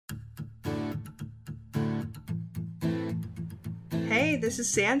Hey, this is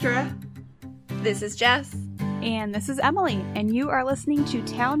Sandra. This is Jess. And this is Emily, and you are listening to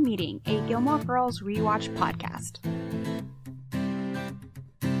Town Meeting, a Gilmore Girls rewatch podcast.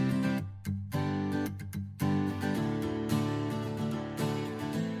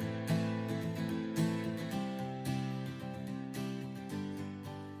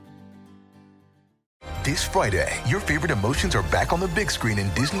 This Friday, your favorite emotions are back on the big screen in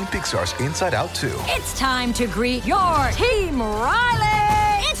Disney and Pixar's Inside Out 2. It's time to greet your Team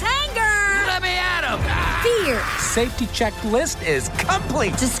Riley! It's anger! Let me at him! Fear! Safety checklist is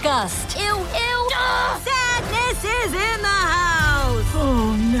complete! Disgust! Ew, ew! Sadness is in the house!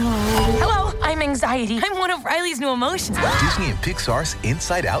 Oh, no. Hello, I'm anxiety. I'm one of Riley's new emotions. Disney and Pixar's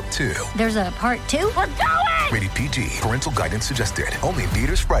Inside Out 2. There's a part 2? We're going! Rated PG. Parental guidance suggested. Only in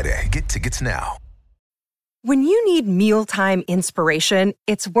theaters Friday. Get tickets now. When you need mealtime inspiration,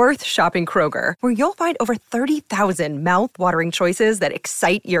 it's worth shopping Kroger, where you'll find over 30,000 mouth-watering choices that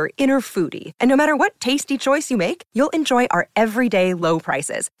excite your inner foodie. And no matter what tasty choice you make, you'll enjoy our everyday low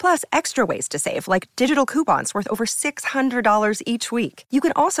prices, plus extra ways to save, like digital coupons worth over $600 each week. You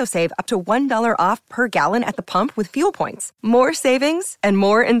can also save up to $1 off per gallon at the pump with fuel points. More savings and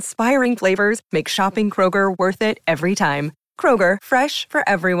more inspiring flavors make shopping Kroger worth it every time. Kroger, fresh for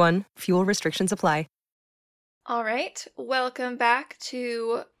everyone. Fuel restrictions apply. All right, welcome back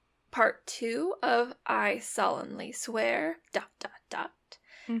to part 2 of I Solemnly Swear, ...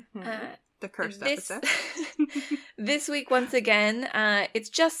 Mm-hmm. The cursed episode. This week, once again, it's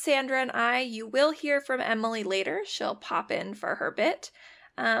just Sandra and I. You will hear from Emily later. She'll pop in for her bit,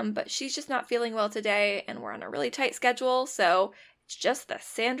 but she's just not feeling well today, and we're on a really tight schedule, so it's just the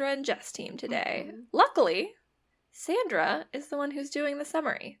Sandra and Jess team today. Mm-hmm. Luckily, Sandra is the one who's doing the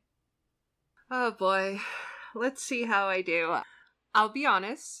summary. Oh boy. Let's see how I do. I'll be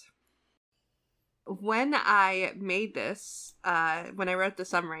honest. When I made this, when I wrote the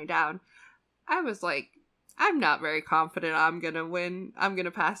summary down, I was like, I'm not very confident I'm gonna win. I'm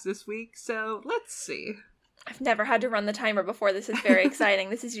gonna pass this week, so let's see. I've never had to run the timer before. This is very exciting.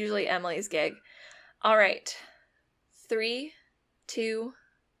 This is usually Emily's gig. All right. 3, 2,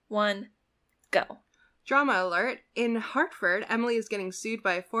 1, go. Drama alert. In Hartford, Emily is getting sued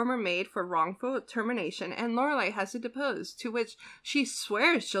by a former maid for wrongful termination, and Lorelai has to depose, to which she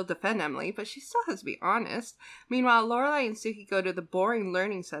swears she'll defend Emily, but she still has to be honest. Meanwhile, Lorelai and Sookie go to the Boring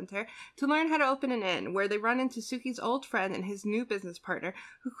Learning Center to learn how to open an inn, where they run into Sookie's old friend and his new business partner,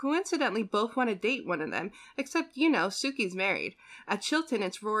 who coincidentally both want to date one of them, except, Sookie's married. At Chilton,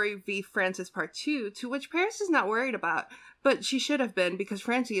 it's Rory v. Francis Part 2, to which Paris is not worried about, but she should have been, because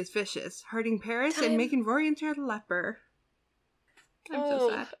Francie is vicious, hurting Paris and making Rory into a leper. I'm so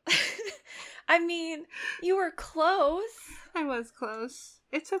sad. I mean, you were close. I was close.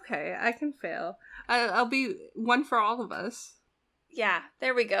 It's okay. I can fail. I'll be one for all of us. Yeah,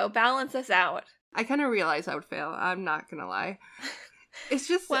 there we go. Balance us out. I kind of realized I would fail. I'm not going to lie. It's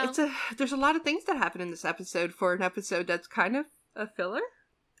just, there's a lot of things that happen in this episode for an episode that's kind of a filler.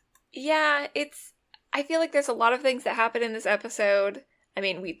 Yeah, I feel like there's a lot of things that happen in this episode. I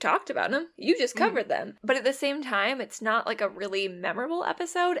mean, we talked about them. You just covered them. But at the same time, it's not like a really memorable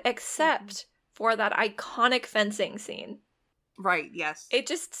episode, except for that iconic fencing scene. Right, yes. It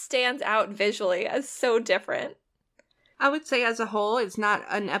just stands out visually as so different. I would say as a whole, it's not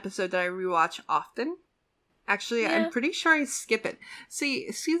an episode that I rewatch often. Actually, yeah. I'm pretty sure I skip it. See,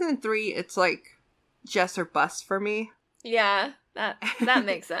 season 3, it's like Jess or bust for me. Yeah, that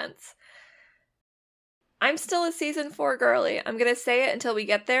makes sense. I'm still a season 4 girly. I'm going to say it until we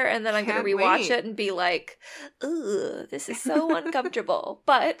get there, and then I'm going to rewatch it and be like, ooh, this is so uncomfortable.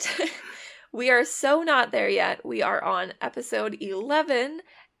 But we are so not there yet. We are on episode 11,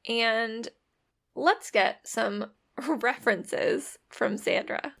 and let's get some references from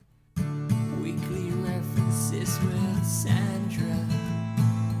Sandra. Weekly references with Sandra.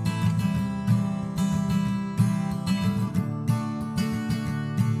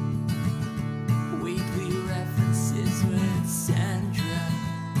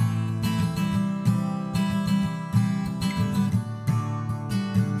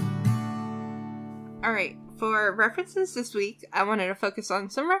 Alright, for references this week, I wanted to focus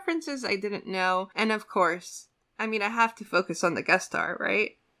on some references I didn't know, and of course, I have to focus on the guest star,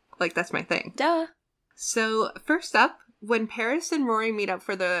 right? Like, that's my thing. Duh. So, first up, when Paris and Rory meet up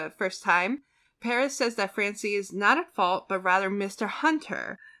for the first time, Paris says that Francie is not at fault, but rather Mr.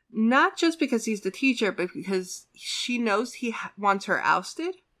 Hunter. Not just because he's the teacher, but because she knows he wants her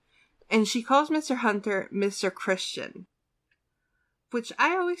ousted. And she calls Mr. Hunter Mr. Christian. Which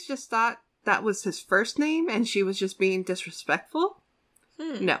I always just thought that was his first name and she was just being disrespectful.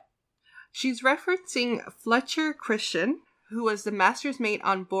 No. She's referencing Fletcher Christian, who was the master's mate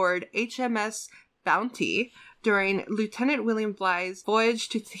on board HMS Bounty during Lieutenant William Bligh's voyage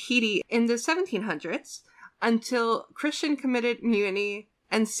to Tahiti in the 1700s, until Christian committed mutiny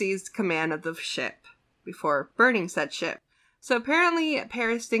and seized command of the ship before burning said ship. So apparently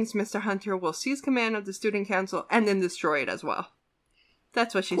Paris thinks Mr. Hunter will seize command of the student council and then destroy it as well.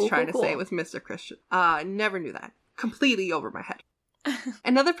 That's what she's trying to say with Mr. Christian. Never knew that. Completely over my head.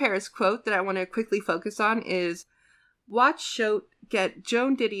 Another Paris quote that I want to quickly focus on is, "Watch Choate get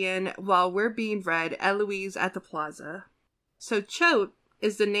Joan Didion while we're being read Eloise at the Plaza." So Choate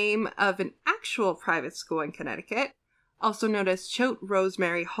is the name of an actual private school in Connecticut, also known as Choate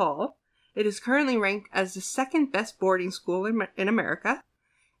Rosemary Hall. It is currently ranked as the second best boarding school in America.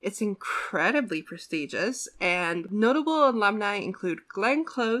 It's incredibly prestigious, and notable alumni include Glenn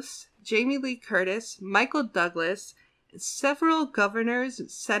Close, Jamie Lee Curtis, Michael Douglas, several governors,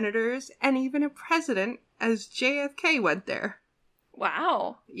 senators, and even a president, as JFK went there.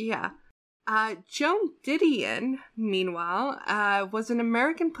 Wow. Yeah. Joan Didion, meanwhile, was an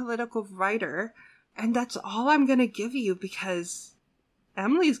American political writer, and that's all I'm going to give you because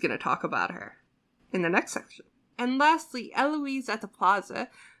Emily's going to talk about her in the next section. And lastly, Eloise at the Plaza,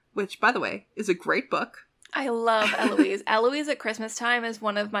 which, by the way, is a great book. I love Eloise. Eloise at Christmas time is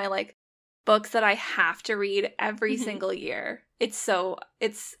one of my, books that I have to read every single year. It's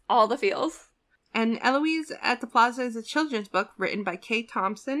all the feels. And Eloise at the Plaza is a children's book written by Kay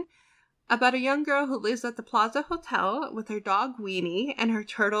Thompson about a young girl who lives at the Plaza Hotel with her dog Weenie and her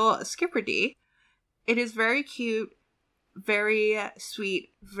turtle Skipperdy. It is very cute, very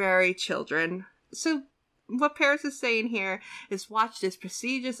sweet, very children. So what Paris is saying here is watch this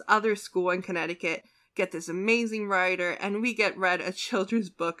prestigious other school in Connecticut get this amazing writer, and we get read a children's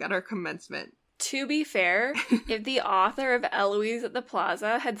book at our commencement. To be fair, if the author of Eloise at the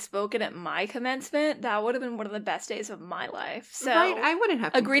Plaza had spoken at my commencement, that would have been one of the best days of my life. So right, I wouldn't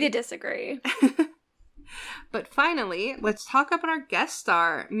have agree to disagree. But finally, let's talk about our guest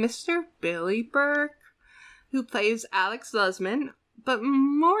star, Mr. Billy Burke, who plays Alex Lusman, but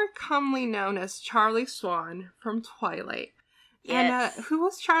more commonly known as Charlie Swan from Twilight. Yes. And who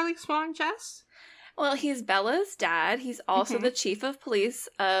was Charlie Swan, Jess? Well, he's Bella's dad. He's also the chief of police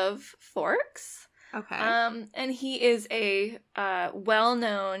of Forks. Okay. And he is a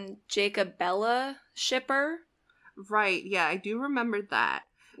well-known Jacob Bella shipper. Right, yeah, I do remember that.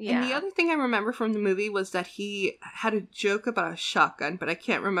 Yeah. And the other thing I remember from the movie was that he had a joke about a shotgun, but I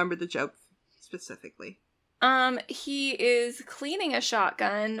can't remember the joke specifically. He is cleaning a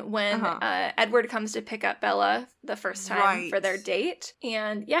shotgun when Edward comes to pick up Bella the first time for their date.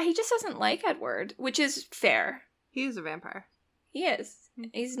 And yeah, he just doesn't like Edward, which is fair. He is a vampire. He is.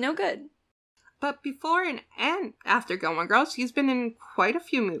 He's no good. But before and after Gilmore Girls, he's been in quite a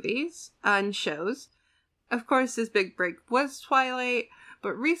few movies and shows. Of course, his big break was Twilight,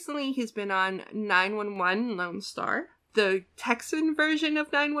 but recently he's been on 911 Lone Star, the Texan version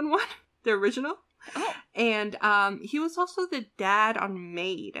of 911, the original. Oh. And he was also the dad on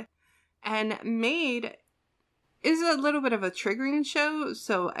Maid. And Maid is a little bit of a triggering show,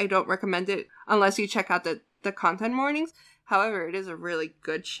 so I don't recommend it unless you check out the content warnings. However, it is a really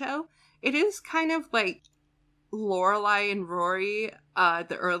good show. It is kind of like Lorelai and Rory,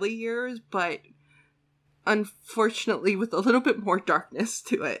 the early years, but unfortunately with a little bit more darkness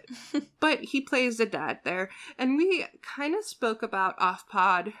to it. But he plays the dad there. And we kind of spoke about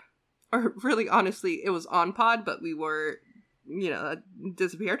off-pod, or really honestly, it was on-pod, but we were,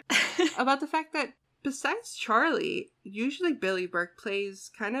 disappeared, about the fact that besides Charlie, usually Billy Burke plays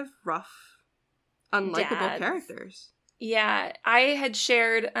kind of rough, unlikable characters. Yeah, I had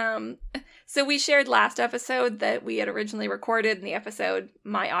shared, so we shared last episode that we had originally recorded, and the episode,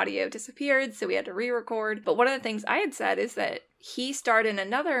 my audio disappeared, so we had to re-record. But one of the things I had said is that he starred in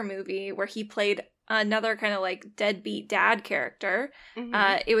another movie where he played another kind of like deadbeat dad character.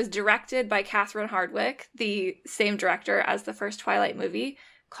 Mm-hmm. It was directed by Catherine Hardwicke, the same director as the first Twilight movie,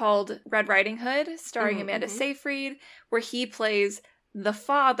 called Red Riding Hood, starring Amanda Seyfried, where he plays the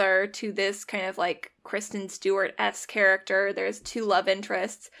father to this kind of like Kristen Stewart-esque character. There's two love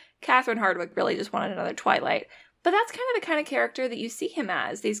interests. Catherine Hardwicke really just wanted another Twilight. But that's kind of the kind of character that you see him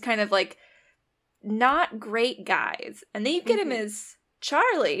as. These kind of like not great guys. And then you get him as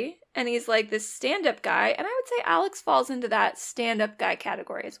Charlie, and he's like this stand-up guy. And I would say Alex falls into that stand-up guy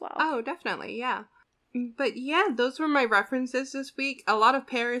category as well. Oh, definitely, yeah. But yeah, those were my references this week. A lot of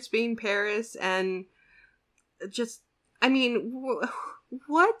Paris being Paris, and just, I mean,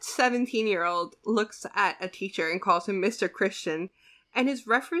 what 17-year-old looks at a teacher and calls him Mr. Christian and is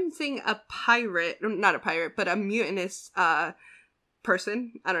referencing a pirate, not a pirate, but a mutinous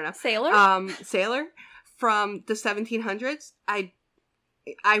person, I don't know. Sailor? Sailor from the 1700s, I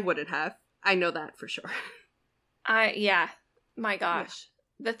wouldn't have. I know that for sure. Yeah. My gosh.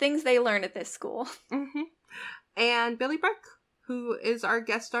 Yeah. The things they learn at this school. Mm-hmm. And Billy Burke, who is our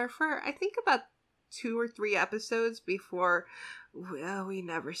guest star for, I think, about 2 or 3 episodes before we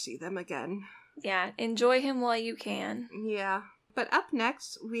never see them again. Yeah, enjoy him while you can. Yeah. But up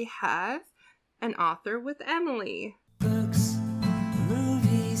next, we have an author with Emily. Books,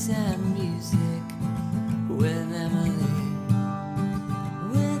 movies, and music with Emily.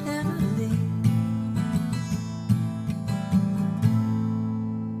 With Emily.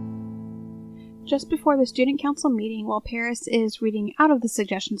 Just before the student council meeting, while Paris is reading out of the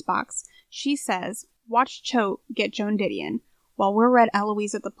suggestions box, she says, "Watch Choate get Joan Didion, while we're read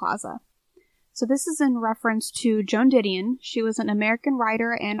Eloise at the Plaza." So this is in reference to Joan Didion. She was an American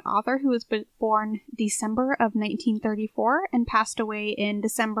writer and author who was born December of 1934 and passed away in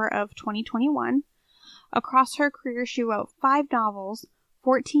December of 2021. Across her career, she wrote 5 novels,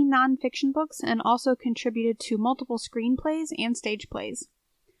 14 nonfiction books, and also contributed to multiple screenplays and stage plays.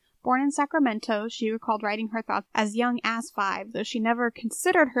 Born in Sacramento, she recalled writing her thoughts as young as 5, though she never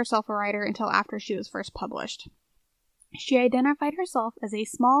considered herself a writer until after she was first published. She identified herself as a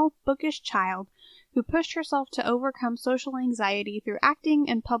small, bookish child who pushed herself to overcome social anxiety through acting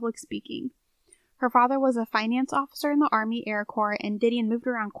and public speaking. Her father was a finance officer in the Army Air Corps, and Didion moved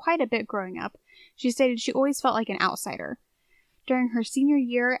around quite a bit growing up. She stated she always felt like an outsider. During her senior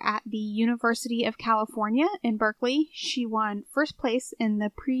year at the University of California in Berkeley, she won first place in the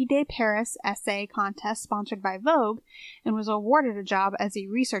Prix de Paris essay contest sponsored by Vogue and was awarded a job as a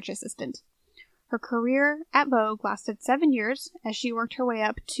research assistant. Her career at Vogue lasted 7 years as she worked her way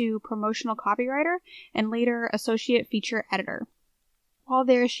up to promotional copywriter and later associate feature editor. While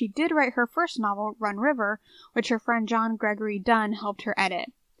there, she did write her first novel, Run River, which her friend John Gregory Dunn helped her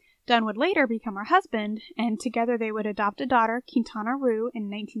edit. Dunn would later become her husband, and together they would adopt a daughter, Quintana Roo, in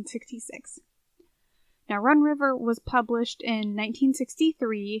 1966. Now, Run River was published in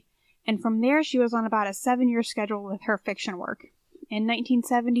 1963, and from there she was on about a 7-year schedule with her fiction work. In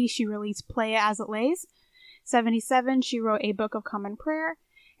 1970, she released Play It As It Lays. 1977, she wrote A Book of Common Prayer.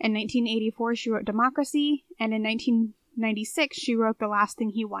 In 1984, she wrote Democracy, and in 1996, she wrote The Last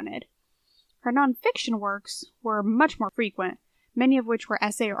Thing He Wanted. Her nonfiction works were much more frequent, many of which were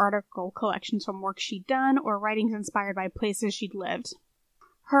essay or article collections from work she'd done or writings inspired by places she'd lived.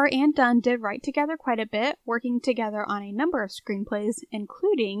 Her and Dunn did write together quite a bit, working together on a number of screenplays,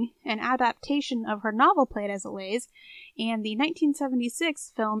 including an adaptation of her novel Play It As It Lays and the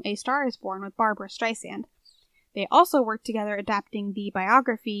 1976 film A Star Is Born with Barbra Streisand. They also worked together adapting the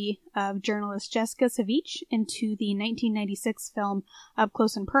biography of journalist Jessica Savitch into the 1996 film Up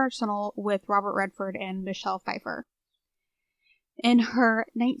Close and Personal with Robert Redford and Michelle Pfeiffer. In her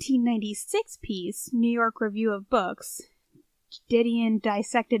 1996 piece, New York Review of Books, Didion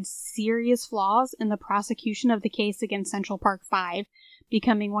dissected serious flaws in the prosecution of the case against Central Park 5,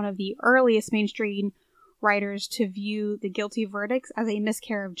 becoming one of the earliest mainstream writers to view the guilty verdicts as a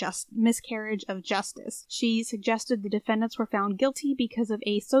miscarriage of justice. She suggested the defendants were found guilty because of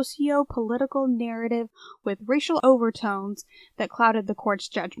a socio-political narrative with racial overtones that clouded the court's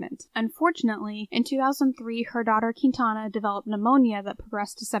judgment. Unfortunately, in 2003, her daughter Quintana developed pneumonia that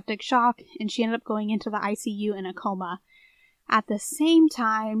progressed to septic shock, and she ended up going into the ICU in a coma. At the same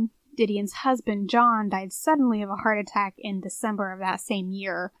time, Didion's husband, John, died suddenly of a heart attack in December of that same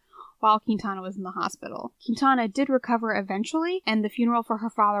year, while Quintana was in the hospital. Quintana did recover eventually, and the funeral for her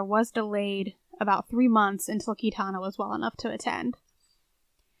father was delayed about 3 months until Quintana was well enough to attend.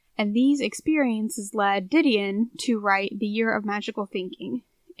 And these experiences led Didion to write The Year of Magical Thinking.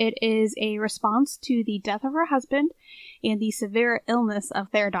 It is a response to the death of her husband and the severe illness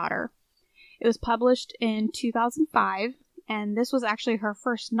of their daughter. It was published in 2005, and this was actually her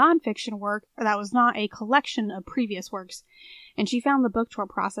first nonfiction work that was not a collection of previous works, and she found the book tour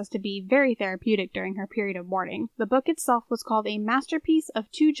process to be very therapeutic during her period of mourning. The book itself was called a masterpiece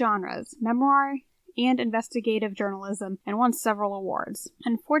of 2 genres, memoir and investigative journalism, and won several awards.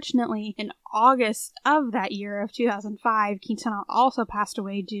 Unfortunately, in August of that year of 2005, Quintana also passed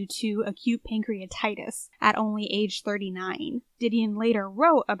away due to acute pancreatitis at only age 39. Didion later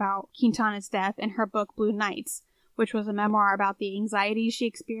wrote about Quintana's death in her book Blue Nights, which was a memoir about the anxiety she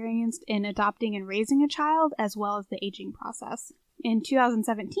experienced in adopting and raising a child, as well as the aging process. In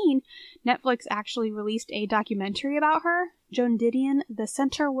 2017, Netflix actually released a documentary about her, Joan Didion, The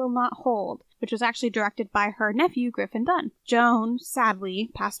Center Will Not Hold, which was actually directed by her nephew, Griffin Dunn. Joan, sadly,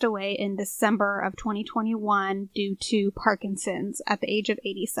 passed away in December of 2021 due to Parkinson's at the age of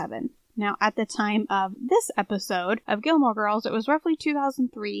 87. Now, at the time of this episode of Gilmore Girls, it was roughly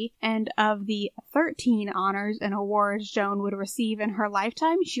 2003, and of the 13 honors and awards Joan would receive in her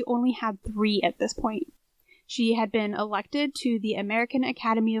lifetime, she only had 3 at this point. She had been elected to the American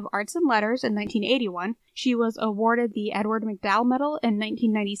Academy of Arts and Letters in 1981. She was awarded the Edward McDowell Medal in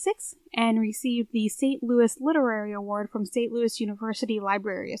 1996 and received the St. Louis Literary Award from St. Louis University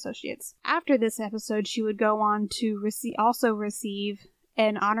Library Associates. After this episode, she would go on to also receive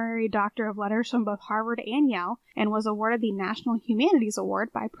an honorary Doctor of Letters from both Harvard and Yale, and was awarded the National Humanities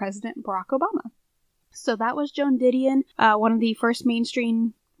Award by President Barack Obama. So that was Joan Didion, one of the first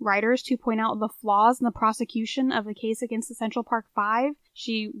mainstream writers to point out the flaws in the prosecution of the case against the Central Park Five.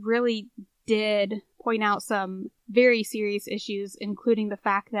 She really did point out some very serious issues, including the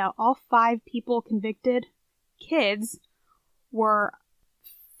fact that all 5 people convicted kids were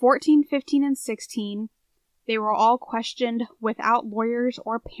 14, 15, and 16. They were all questioned without lawyers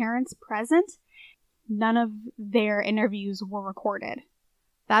or parents present. None of their interviews were recorded.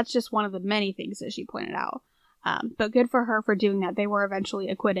 That's just one of the many things that she pointed out. But good for her for doing that. They were eventually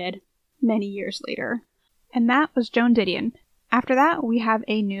acquitted many years later. And that was Joan Didion. After that, we have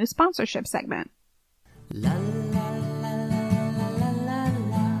a new sponsorship segment. La la la la la la la la la la.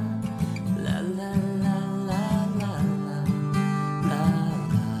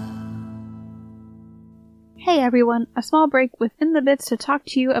 Hey everyone, a small break within the bits to talk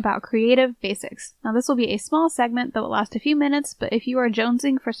to you about Creative Basics. Now this will be a small segment that will last a few minutes, but if you are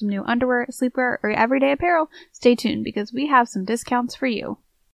jonesing for some new underwear, sleepwear, or everyday apparel, stay tuned because we have some discounts for you.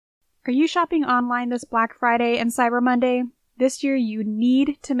 Are you shopping online this Black Friday and Cyber Monday? This year you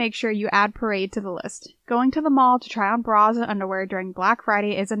need to make sure you add Parade to the list. Going to the mall to try on bras and underwear during Black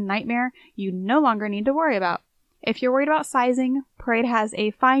Friday is a nightmare you no longer need to worry about. If you're worried about sizing, Parade has a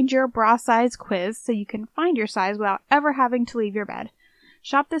Find Your Bra Size quiz so you can find your size without ever having to leave your bed.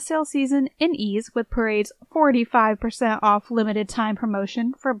 Shop this sale season in ease with Parade's 45% off limited time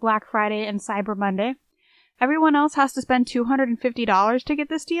promotion for Black Friday and Cyber Monday. Everyone else has to spend $250 to get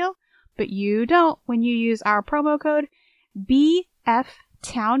this deal, but you don't when you use our promo code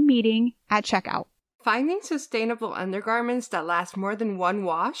BFTownMeeting at checkout. Finding sustainable undergarments that last more than one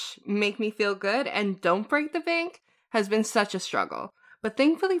wash, make me feel good, and don't break the bank has been such a struggle. But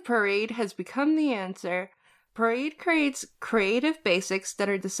thankfully, Parade has become the answer. Parade creates creative basics that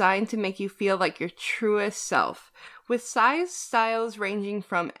are designed to make you feel like your truest self, with size styles ranging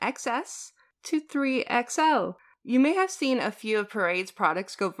from XS to 3XL. You may have seen a few of Parade's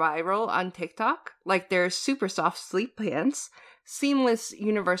products go viral on TikTok, like their super soft sleep pants, seamless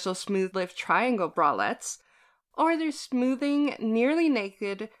universal smooth lift triangle bralettes, or their smoothing, nearly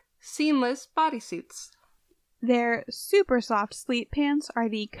naked, seamless bodysuits. Their super soft sleep pants are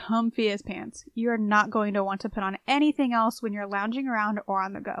the comfiest pants. You're not going to want to put on anything else when you're lounging around or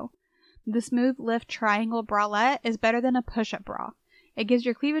on the go. The smooth lift triangle bralette is better than a push-up bra. It gives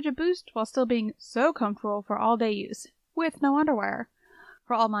your cleavage a boost while still being so comfortable for all-day use, with no underwear.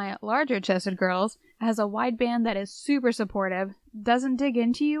 For all my larger chested girls, it has a wide band that is super supportive, doesn't dig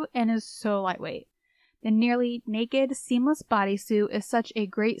into you, and is so lightweight. The nearly naked, seamless bodysuit is such a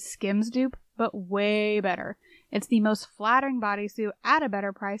great Skims dupe, but way better. It's the most flattering bodysuit at a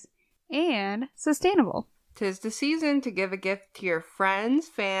better price, and sustainable. 'Tis the season to give a gift to your friends,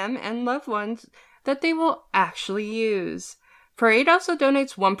 fam, and loved ones that they will actually use. Parade also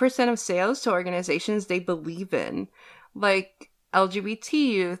donates 1% of sales to organizations they believe in, like LGBT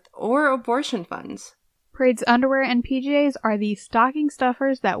youth or abortion funds. Parade's underwear and PJs are the stocking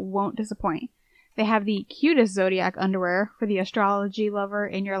stuffers that won't disappoint. They have the cutest Zodiac underwear for the astrology lover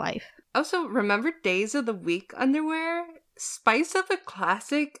in your life. Also, remember Days of the Week underwear? Spice up a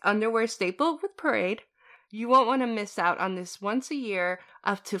classic underwear staple with Parade. You won't want to miss out on this once a year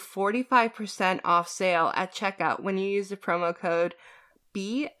up to 45% off sale at checkout when you use the promo code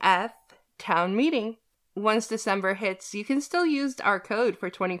BFTownMeeting. Once December hits, you can still use our code for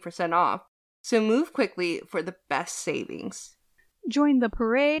 20% off. So move quickly for the best savings. Join the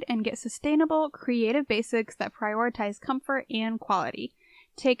Parade and get sustainable, creative basics that prioritize comfort and quality.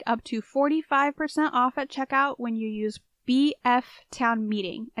 Take up to 45% off at checkout when you use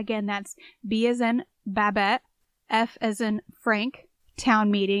BFTownMeeting. Again, that's B as in Babette, F as in Frank,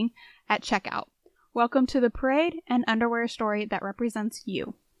 Town Meeting at checkout. Welcome to the Parade, an underwear story that represents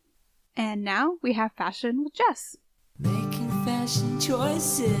you. And now we have Fashion with Jess. Making fashion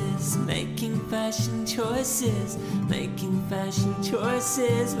choices, making fashion choices, making fashion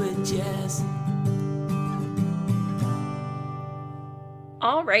choices with Jess.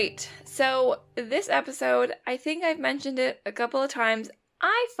 All right, so this episode, I think I've mentioned it a couple of times.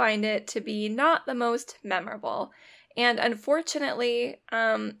 I find it to be not the most memorable. And unfortunately,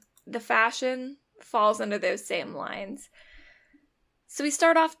 the fashion falls under those same lines. So we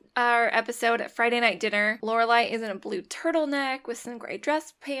start off our episode at Friday night dinner. Lorelai is in a blue turtleneck with some gray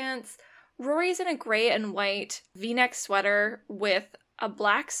dress pants. Rory's in a gray and white V-neck sweater with a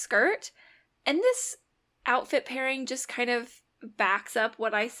black skirt. And this outfit pairing just kind of backs up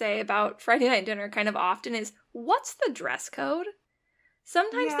what I say about Friday night dinner kind of often is, what's the dress code?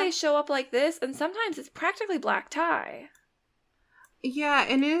 Sometimes they show up like this, and sometimes it's practically black tie. Yeah,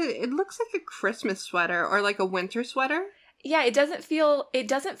 and it looks like a Christmas sweater or like a winter sweater. Yeah, it doesn't feel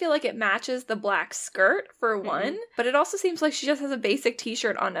like it matches the black skirt for one, but it also seems like she just has a basic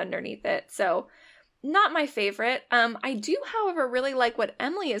t-shirt on underneath it. So, not my favorite. I do, however, really like what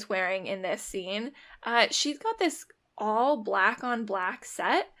Emily is wearing in this scene. She's got this all black on black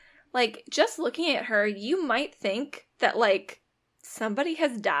set. Like, just looking at her, you might think that, like, somebody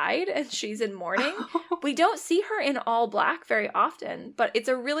has died and she's in mourning. We don't see her in all black very often, but it's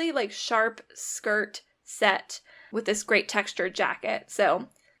a really, like, sharp skirt set with this great textured jacket. So,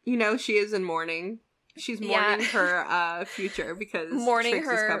 you know, she is in mourning. She's mourning her future because Trix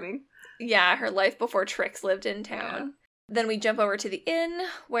is coming. Yeah, her life before Trix lived in town. Yeah. Then we jump over to the inn,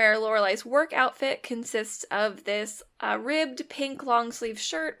 where Lorelai's work outfit consists of this ribbed pink long-sleeve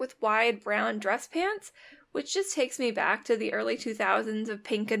shirt with wide brown dress pants, which just takes me back to the early 2000s of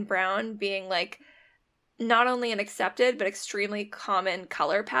pink and brown being, like, not only an accepted, but extremely common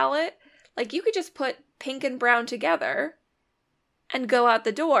color palette. Like, you could just put pink and brown together and go out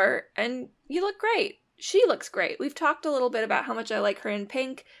the door, and you look great. She looks great. We've talked a little bit about how much I like her in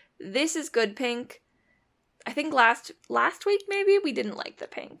pink. This is good pink. I think last week maybe we didn't like the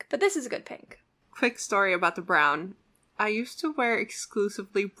pink, but this is good pink. Quick story about the brown. I used to wear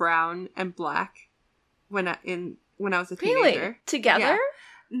exclusively brown and black when I was a teenager. Really? Together?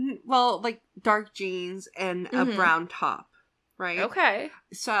 Yeah. Well, like dark jeans and a brown top, right? Okay.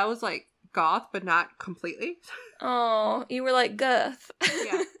 So I was like goth, but not completely. Oh, you were like goth.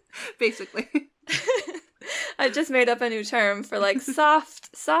 Yeah, basically. I just made up a new term for like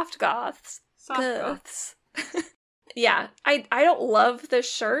soft goths. Soft goths. Yeah, I don't love the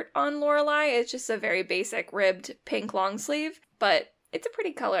shirt on Lorelai. It's just a very basic ribbed pink long sleeve, but it's a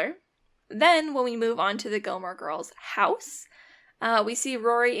pretty color. Then when we move on to the Gilmore Girls house, we see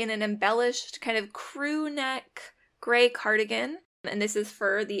Rory in an embellished kind of crew neck gray cardigan, and this is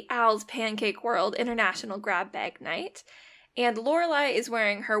for the Al's Pancake World International Grab Bag Night. And Lorelai is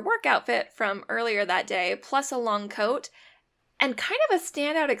wearing her work outfit from earlier that day, plus a long coat, and kind of a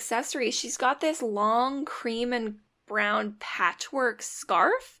standout accessory. She's got this long cream and brown patchwork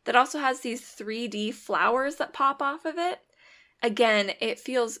scarf that also has these 3D flowers that pop off of it. Again, it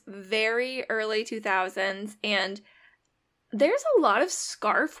feels very early 2000s, and there's a lot of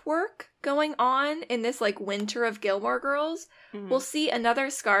scarf work going on in this like winter of Gilmore Girls. Mm-hmm. We'll see another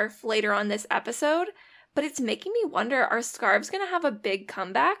scarf later on this episode, but it's making me wonder, are scarves going to have a big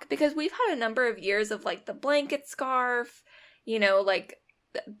comeback? Because we've had a number of years of like the blanket scarf, you know, like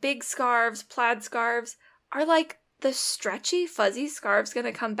big scarves, plaid scarves. Are like the stretchy, fuzzy scarves going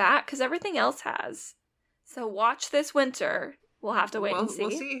to come back? Because everything else has. So watch this winter. We'll have to wait and see.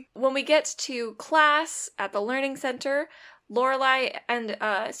 We'll see. When we get to class at the Learning Center, Lorelai and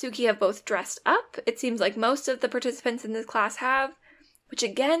Suki have both dressed up. It seems like most of the participants in this class have, which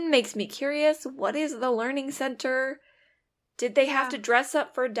again makes me curious. What is the Learning Center? Did they have to dress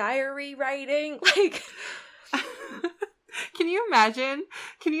up for diary writing? Like, Can you imagine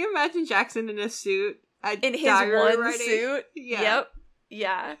Jackson in a suit? In his one writing? suit? Yeah. Yep.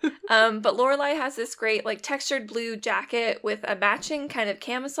 Yeah. But Lorelai has this great, like, textured blue jacket with a matching kind of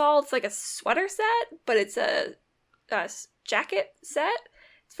camisole. It's like a sweater set, but it's a jacket set.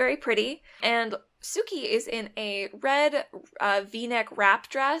 It's very pretty. And Suki is in a red V-neck wrap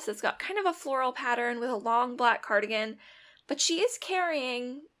dress that's got kind of a floral pattern with a long black cardigan. But she is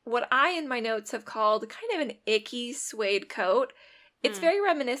carrying what I, in my notes, have called kind of an icky suede coat. It's very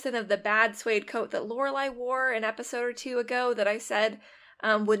reminiscent of the bad suede coat that Lorelai wore an episode or two ago that I said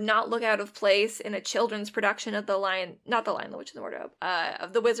would not look out of place in a children's production of The Lion, not The Lion, the Witch, and the Wardrobe,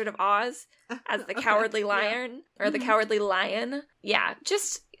 of The Wizard of Oz as the Cowardly Lion, or the Cowardly Lion. Yeah,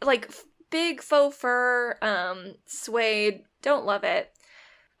 just like big faux fur, suede, don't love it.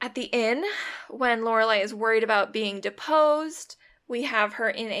 At the inn, when Lorelai is worried about being deposed, we have her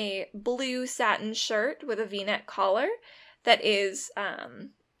in a blue satin shirt with a V-neck collar. That is,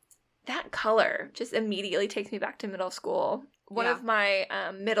 that color just immediately takes me back to middle school. One of my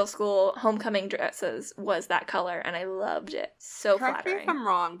middle school homecoming dresses was that color, and I loved it. So flattering. Correct me if I'm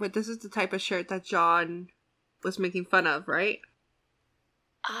wrong, but this is the type of shirt that John was making fun of, right?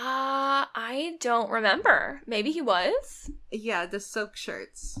 I don't remember. Maybe he was? Yeah, the silk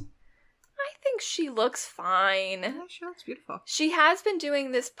shirts. I think she looks fine. Yeah, she looks beautiful. She has been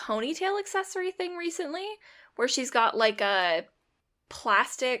doing this ponytail accessory thing recently, where she's got like a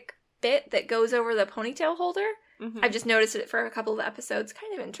plastic bit that goes over the ponytail holder. Mm-hmm. I've just noticed it for a couple of episodes.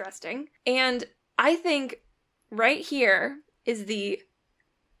 Kind of interesting. And I think right here is the,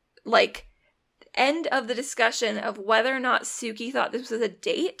 like, end of the discussion of whether or not Suki thought this was a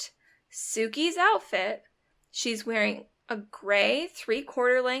date. Suki's outfit, she's wearing a gray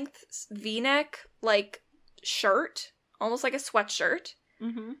 3/4 length v-neck, like, shirt, almost like a sweatshirt,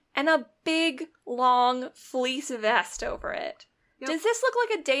 and a big, long fleece vest over it. Yep. Does this look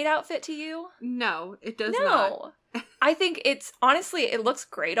like a date outfit to you? No, it does not. I think it's, honestly, it looks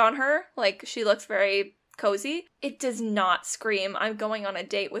great on her. Like, she looks very cozy. It does not scream, I'm going on a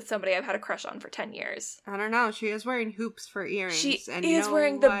date with somebody I've had a crush on for 10 years. I don't know. She is wearing hoops for earrings. She and is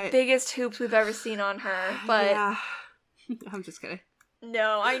wearing the biggest hoops we've ever seen on her, but... Yeah. I'm just kidding.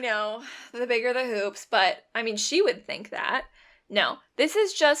 No, I know. The bigger the hoops, but, I mean, she would think that. No, this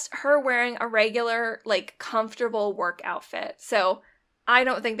is just her wearing a regular, like, comfortable work outfit. So, I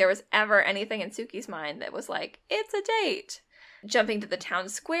don't think there was ever anything in Suki's mind that was like, it's a date. Jumping to the town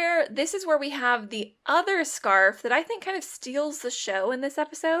square, this is where we have the other scarf that I think kind of steals the show in this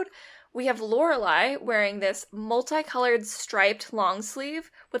episode. We have Lorelai wearing this multicolored striped long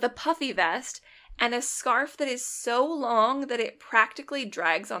sleeve with a puffy vest and a scarf that is so long that it practically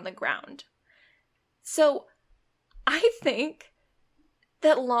drags on the ground. So, I think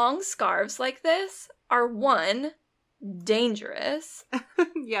that long scarves like this are, one, dangerous.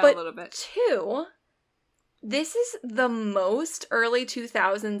 Yeah, but a little bit. Two, this is the most early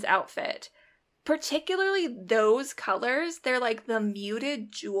 2000s outfit. Particularly those colors, they're like the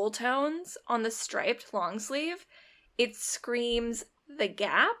muted jewel tones on the striped long sleeve. It screams The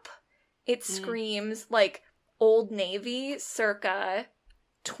Gap. It screams like Old Navy circa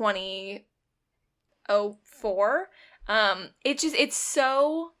 2004. It's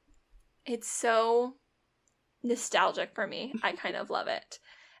so nostalgic for me. I kind of love it.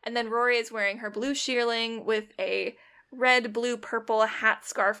 And then Rory is wearing her blue shearling with a red, blue, purple hat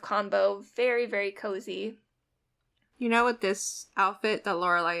scarf combo. Very, very cozy. You know what this outfit that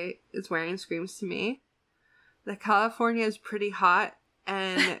Lorelai is wearing screams to me? That California is pretty hot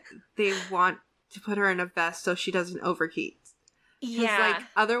and they want to put her in a vest so she doesn't overheat. Yeah. Like,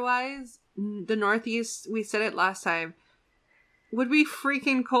 otherwise, the Northeast, we said it last time, would be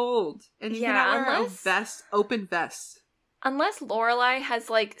freaking cold. And you cannot wear a vest, open vest. Unless Lorelai has,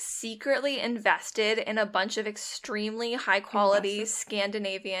 like, secretly invested in a bunch of extremely high-quality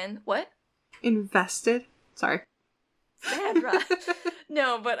Scandinavian... What? Invested? Sorry. Sandra.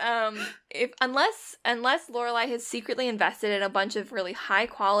 No, but unless Lorelai has secretly invested in a bunch of really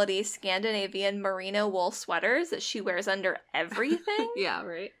high-quality Scandinavian merino wool sweaters that she wears under everything... Yeah,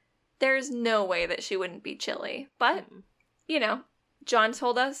 right. There's no way that she wouldn't be chilly. But, you know, John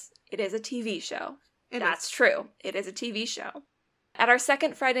told us it is a TV show. That's true. It is a TV show. At our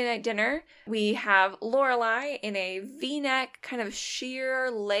second Friday night dinner, we have Lorelai in a V-neck, kind of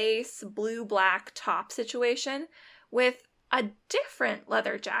sheer lace, blue-black top situation with a different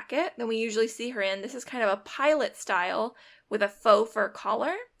leather jacket than we usually see her in. This is kind of a pilot style with a faux fur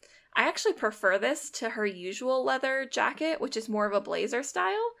collar. I actually prefer this to her usual leather jacket, which is more of a blazer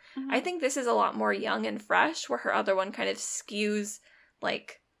style. I think this is a lot more young and fresh, where her other one kind of skews,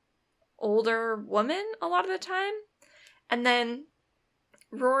 like, older woman a lot of the time. And then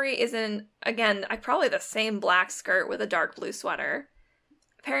Rory is in, again, probably the same black skirt with a dark blue sweater.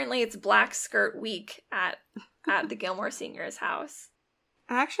 Apparently it's Black Skirt Week at the Gilmore Seniors' house.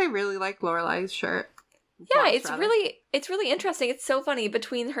 I actually really like Lorelai's shirt. Yeah, it's really interesting. It's so funny.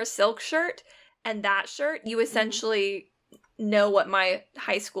 Between her silk shirt and that shirt, you essentially know what my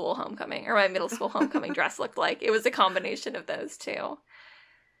high school homecoming or my middle school homecoming dress looked like. It was a combination of those two.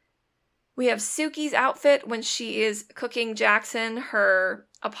 We have Suki's outfit when she is cooking Jackson her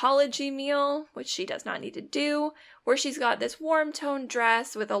apology meal, which she does not need to do, where she's got this warm toned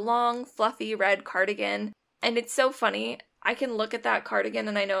dress with a long, fluffy red cardigan. And it's so funny. I can look at that cardigan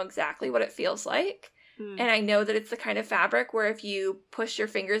and I know exactly what it feels like. And I know that it's the kind of fabric where if you push your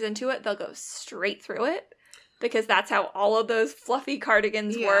fingers into it, they'll go straight through it. Because that's how all of those fluffy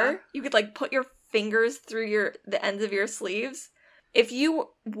cardigans were. You could, like, put your fingers through the ends of your sleeves. If you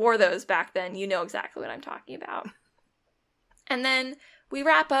wore those back then, you know exactly what I'm talking about. And then we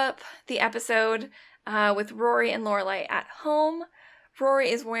wrap up the episode with Rory and Lorelai at home. Rory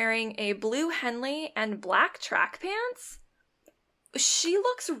is wearing a blue Henley and black track pants. She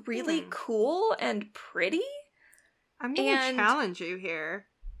looks really cool and pretty. I'm going to challenge you here.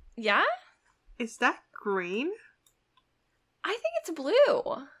 Yeah? Is that green? I think it's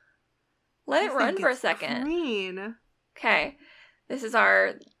blue. Let it run for a second. Green. Okay. This is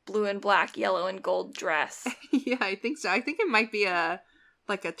our blue and black, yellow and gold dress. Yeah, I think so. I think it might be a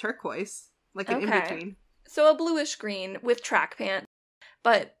turquoise, like an in-between. So a bluish green with track pants.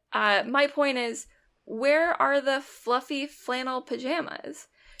 But my point is, where are the fluffy flannel pajamas?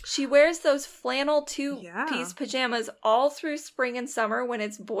 She wears those flannel two-piece pajamas all through spring and summer when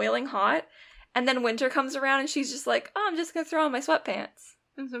it's boiling hot. And then winter comes around and she's just like, oh, I'm just going to throw on my sweatpants.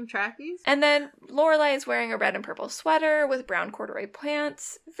 And some trackies. And then Lorelai is wearing a red and purple sweater with brown corduroy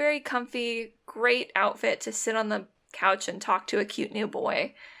pants. Very comfy, great outfit to sit on the couch and talk to a cute new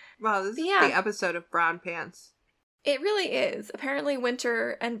boy. Wow, this is the episode of brown pants. It really is. Apparently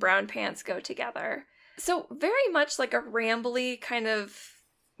winter and brown pants go together. So very much like a rambly kind of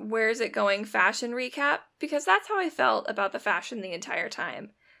where's it going fashion recap, because that's how I felt about the fashion the entire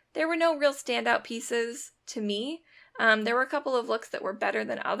time. There were no real standout pieces to me. There were a couple of looks that were better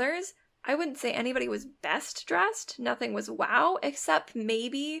than others. I wouldn't say anybody was best dressed. Nothing was wow, except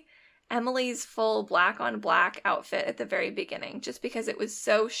maybe Emily's full black on black outfit at the very beginning, just because it was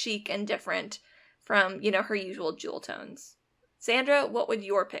so chic and different from, her usual jewel tones. Sandra, what would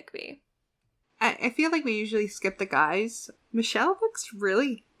your pick be? I feel like we usually skip the guys. Michelle looks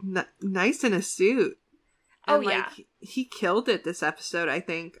really nice in a suit. And, he killed it this episode, I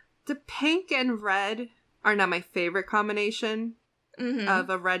think. The pink and red are not my favorite combination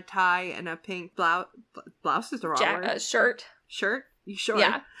of a red tie and a pink blouse. Blouse is the wrong word. Shirt. Shirt? You sure?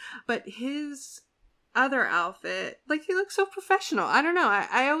 Yeah. But his other outfit, like, he looks so professional. I don't know.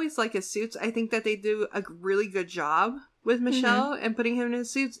 I always like his suits. I think that they do a really good job with Michelle and putting him in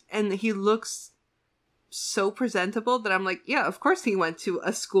his suits. And he looks so presentable that I'm like, yeah, of course he went to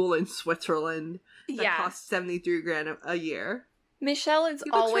a school in Switzerland that costs $73,000 a year. Michelle is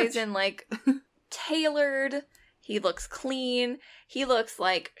always in, like, tailored. He looks clean. He looks,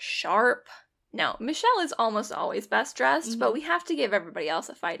 like, sharp. No, Michelle is almost always best dressed, but we have to give everybody else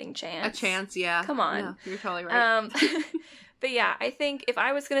a fighting chance. A chance, yeah. Come on. Yeah, you're totally right. But yeah, I think if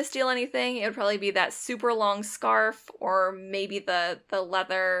I was going to steal anything, it would probably be that super long scarf or maybe the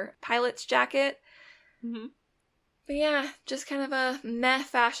leather pilot's jacket. Mm-hmm. But yeah, just kind of a meh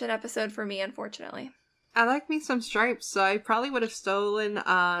fashion episode for me, unfortunately. I like me some stripes, so I probably would have stolen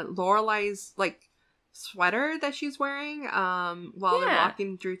Lorelai's, like, sweater that she's wearing while they're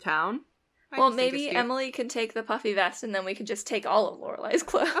walking through town. Well, maybe Emily can take the puffy vest and then we could just take all of Lorelai's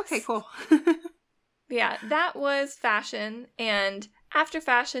clothes. Okay, cool. Yeah, that was fashion. And after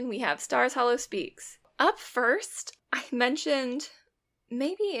fashion, we have Stars Hollow Speaks. Up first, I mentioned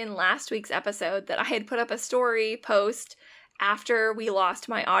maybe in last week's episode that I had put up a story post after we lost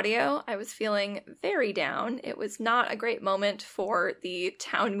my audio. I was feeling very down. It was not a great moment for the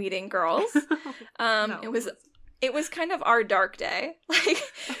town meeting girls. No. It was kind of our dark day. Like,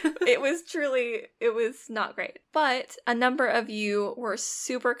 it was not great. But a number of you were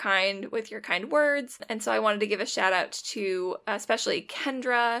super kind with your kind words. And so I wanted to give a shout out to especially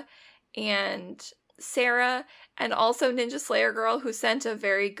Kendra and Sarah and also Ninja Slayer Girl, who sent a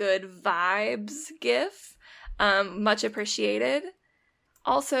very good vibes gif. Much appreciated.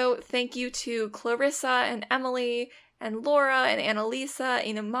 Also, thank you to Clarissa and Emily and Laura and Annalisa,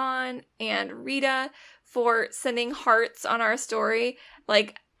 Inaman, and Rita for sending hearts on our story.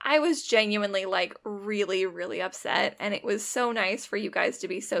 Like, I was genuinely, like, really, really upset, and it was so nice for you guys to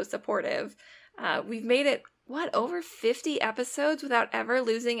be so supportive. We've made it, over 50 episodes without ever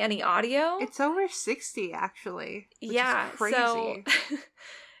losing any audio? It's over 60, actually. Which is crazy. So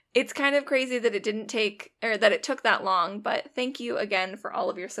it's kind of crazy that it took that long, but thank you again for all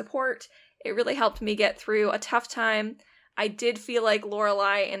of your support. It really helped me get through a tough time. I did feel like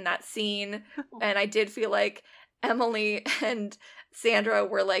Lorelai in that scene, and I did feel like Emily and Sandra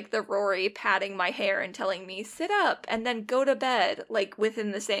were like the Rory patting my hair and telling me, sit up and then go to bed, like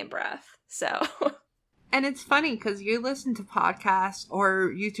within the same breath. So. And it's funny because you listen to podcasts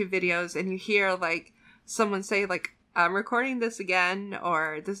or YouTube videos and you hear like someone say like, I'm recording this again,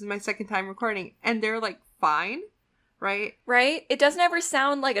 or this is my second time recording, and they're like, fine, right? Right? It doesn't ever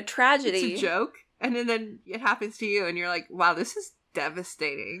sound like a tragedy. It's a joke. And then it happens to you and you're like, wow, this is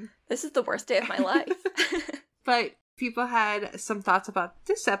devastating. This is the worst day of my life. But people had some thoughts about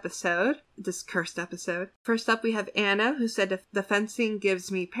this episode, this cursed episode. First up, we have Anna, who said the fencing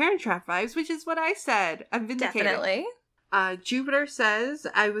gives me Parent Trap vibes, which is what I said. I'm vindicated. Definitely. Jupiter says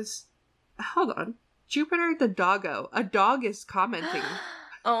hold on. Jupiter the doggo. A dog is commenting.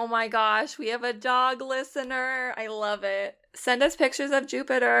 Oh my gosh, we have a dog listener. I love it. Send us pictures of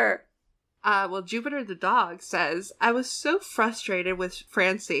Jupiter. Well, Jupiter the dog says, I was so frustrated with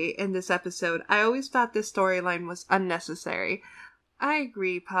Francie in this episode. I always thought this storyline was unnecessary. I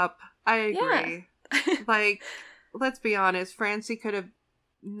agree, pup. I agree. Yeah. Like, let's be honest, Francie could have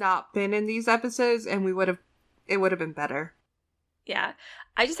not been in these episodes and it would have been better. Yeah.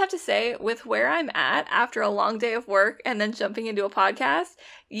 I just have to say, with where I'm at after a long day of work and then jumping into a podcast,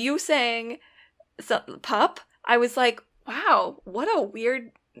 you saying pup, I was like, wow, what a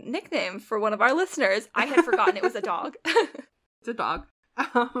weird nickname for one of our listeners. I had forgotten it was a dog. It's a dog.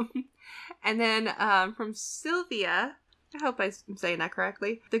 And then from Sylvia, I hope I'm saying that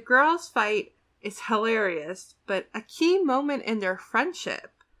correctly. The girls' fight is hilarious, but a key moment in their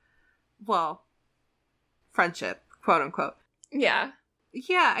friendship. Well, friendship, quote unquote. Yeah.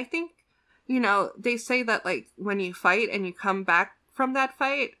 Yeah, I think, they say that, like, when you fight and you come back from that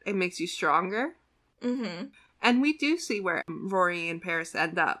fight, it makes you stronger. Mm-hmm. And we do see where Rory and Paris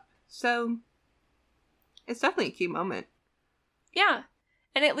end up. So, it's definitely a key moment. Yeah.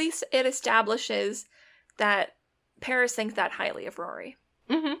 And at least it establishes that Paris thinks that highly of Rory.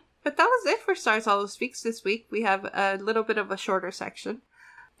 Mm-hmm. But that was it for Stars Hollow Speaks this week. We have a little bit of a shorter section.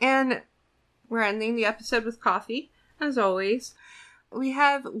 And we're ending the episode with coffee, as always. We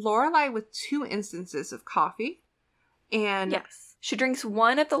have Lorelai with 2 instances of coffee. And yes. She drinks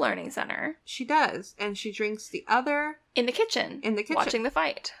one at the Learning Center. She does. And she drinks the other... In the kitchen. Watching the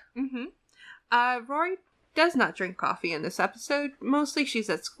fight. Mm-hmm. Rory does not drink coffee in this episode. Mostly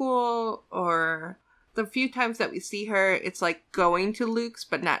she's at school, or the few times that we see her, it's like going to Luke's,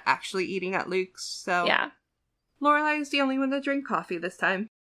 but not actually eating at Luke's. So yeah. Lorelai is the only one that drank coffee this time.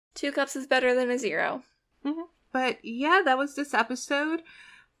 2 cups is better than a 0. Mm-hmm. But yeah, that was this episode.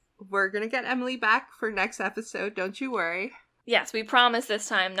 We're going to get Emily back for next episode. Don't you worry. Yes, we promise this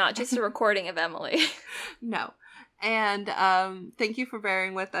time, not just a recording of Emily. No. And thank you for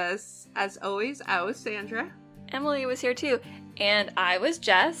bearing with us. As always, I was Sandra. Emily was here too. And I was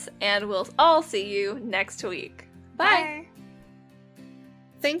Jess. And we'll all see you next week. Bye.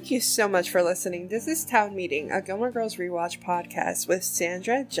 Thank you so much for listening. This is Town Meeting, a Gilmore Girls Rewatch podcast with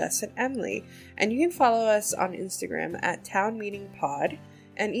Sandra, Jess, and Emily. And you can follow us on Instagram at townmeetingpod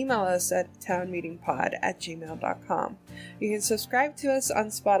and email us at townmeetingpod@gmail.com. You can subscribe to us on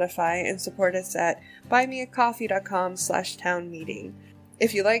Spotify and support us at buymeacoffee.com/townmeeting.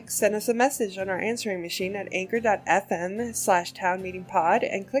 If you like, send us a message on our answering machine at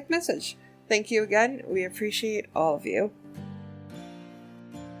anchor.fm/townmeetingpod and click message. Thank you again. We appreciate all of you.